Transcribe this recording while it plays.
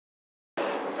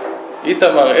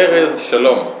Itamar Erez,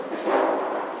 shalom.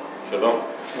 Shalom.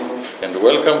 And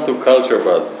welcome to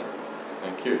CultureBuzz.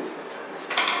 Thank you.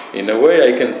 In a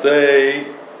way I can say,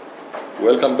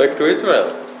 welcome back to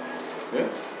Israel.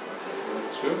 Yes,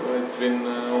 that's true. It's been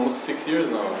almost 6 years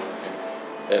now, I think.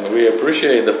 And we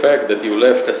appreciate the fact that you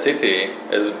left a city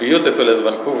as beautiful as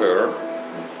Vancouver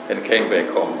and came back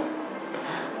home.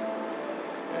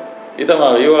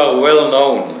 Itamar, you are well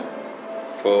known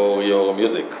for your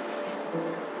music,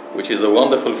 which is a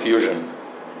wonderful fusion.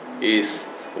 East,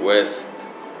 West,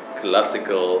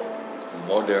 classical,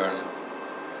 modern.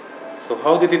 So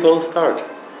how did it all start? It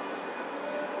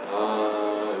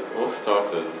all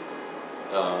started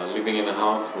living in a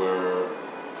house where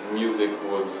music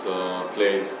was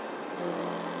played.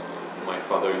 My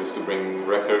father used to bring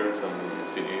records and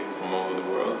CDs from all over the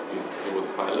world. He was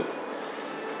a pilot.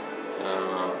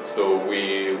 So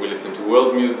we listened to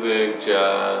world music,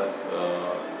 jazz,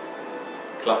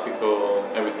 classical,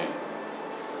 everything.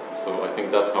 So I think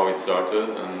that's how it started.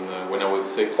 And when I was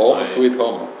 6, Home, sweet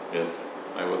home. Yes,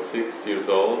 I was 6 years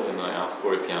old, and I asked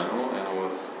for a piano, and I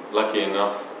was lucky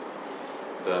enough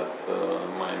that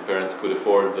my parents could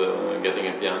afford getting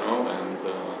a piano, and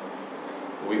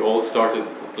we all started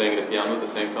playing the piano at the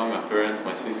same time. My parents,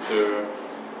 my sister,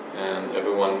 and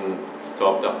everyone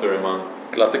stopped after a month.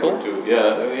 Classical?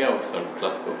 Yeah, we started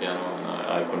classical piano, and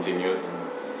I continued.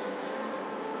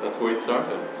 That's where it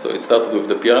started. So it started with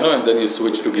the piano and then you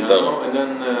switched to guitar. And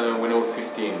then when I was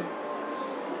 15,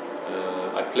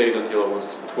 I played until I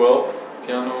was 12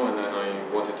 piano, and then I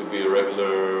wanted to be a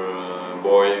regular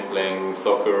boy playing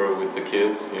soccer with the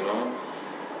kids, you know.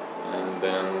 And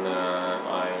then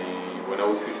when I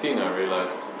was 15, I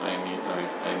realized I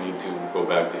need to go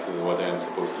back. This is what I am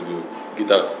supposed to do.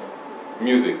 Guitar.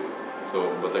 Music.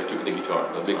 So, but I took the guitar.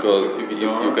 That's because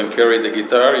you can carry the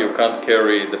guitar, you can't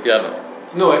carry the piano.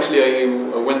 No, actually, I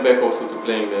went back also to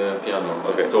playing the piano.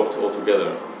 Okay. I stopped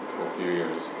altogether for a few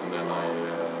years, and then I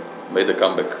made a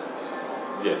comeback.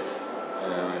 Yes,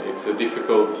 it's a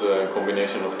difficult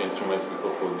combination of instruments,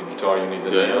 because for the guitar you need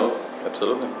the nails.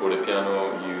 Absolutely. For the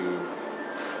piano,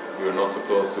 you're not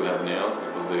supposed to have nails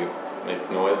because they make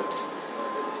noise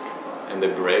and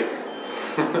they break.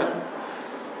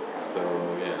 So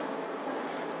yeah.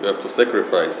 You have to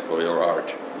sacrifice for your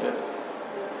art. Yes.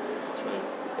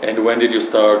 And when did you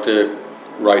start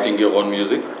writing your own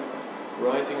music?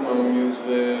 Writing my own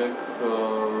music,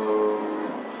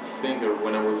 I think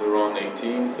when I was around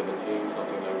 18, 17,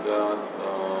 something like that.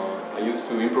 I used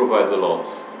to improvise a lot.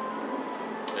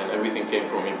 And everything came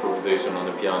from improvisation on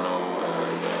the piano.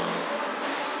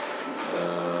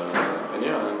 And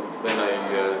then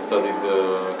I studied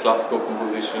classical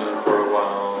composition for a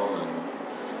while. And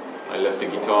I left the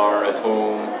guitar at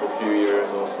home for a few years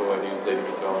also. I didn't play the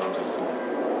guitar just to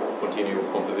continue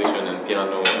composition and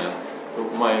piano, and so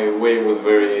my way was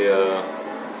very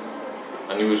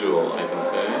unusual, I can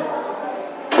say.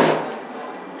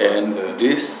 And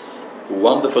this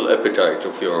wonderful appetite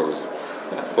of yours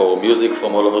for music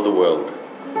from all over the world,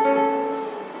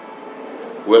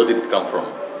 where did it come from?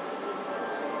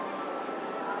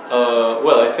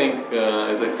 Well, I think,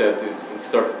 as I said, it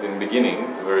started in the beginning,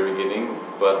 the very beginning,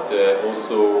 but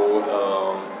also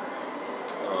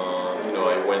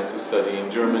I went to study in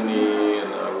Germany,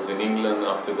 and I was in England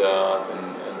after that,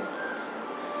 and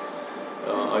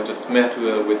I just met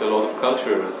with a lot of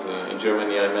cultures. In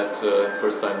Germany I met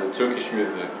first time the Turkish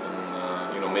music,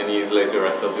 and many years later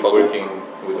I started working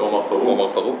with Omar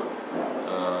Faruk.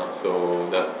 So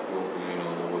that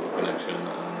there was a connection,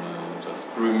 and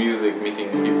just through music meeting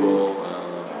people,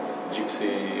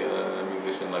 gypsy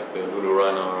musicians like Lulu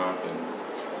Reinhardt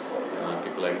and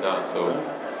people like that. So.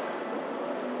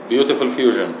 Beautiful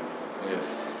fusion.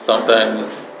 Yes.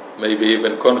 Sometimes maybe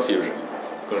even confusion.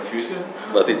 Confusion?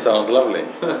 But it sounds lovely.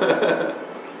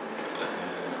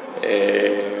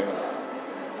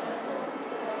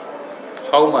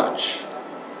 How much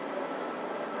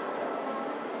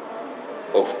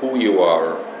of who you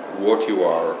are, what you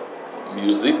are,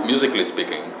 musically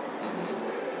speaking,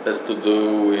 has to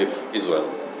do with Israel,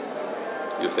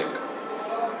 you think?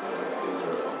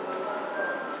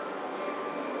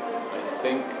 I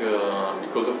think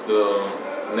because of the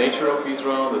nature of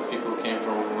Israel, that people came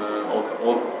from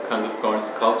all kinds of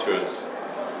cultures.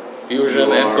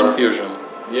 Fusion and confusion.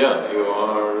 Yeah, you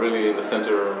are really in the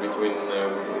center between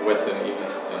West and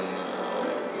East, and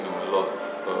a lot of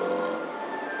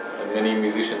and many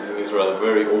musicians in Israel are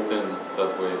very open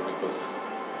that way, because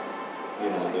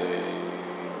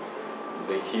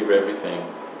they hear everything,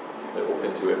 they're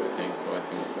open to everything. So I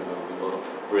think there's a lot of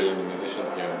brilliant musicians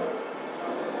here.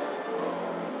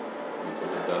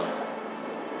 Because of that.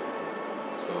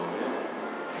 So,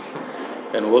 yeah.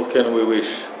 And what can we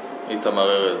wish Itamar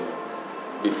Erez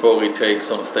before he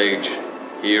takes on stage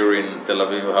here in Tel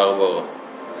Aviv Harbor?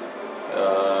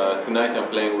 Tonight I'm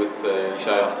playing with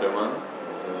Ishai Afterman.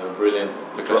 He's a brilliant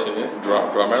percussionist.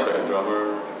 Drummer,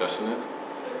 percussionist.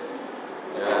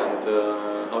 And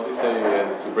how do you say,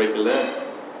 to break a leg?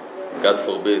 God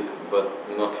forbid. But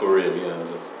not for real,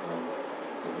 just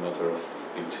as a matter of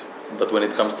speech. But when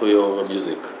it comes to your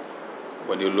music,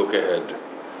 when you look ahead?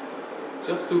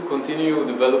 Just to continue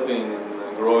developing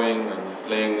and growing and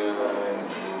playing in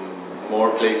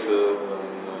more places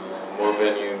and more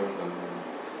venues and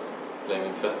playing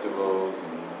in festivals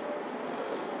and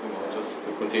just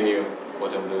to continue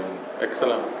what I'm doing.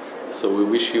 Excellent. So we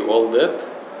wish you all that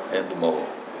and more.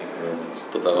 Thank you very much.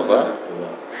 Toda Rabba.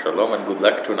 Shalom and good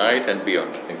luck tonight and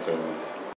beyond. Thanks very much.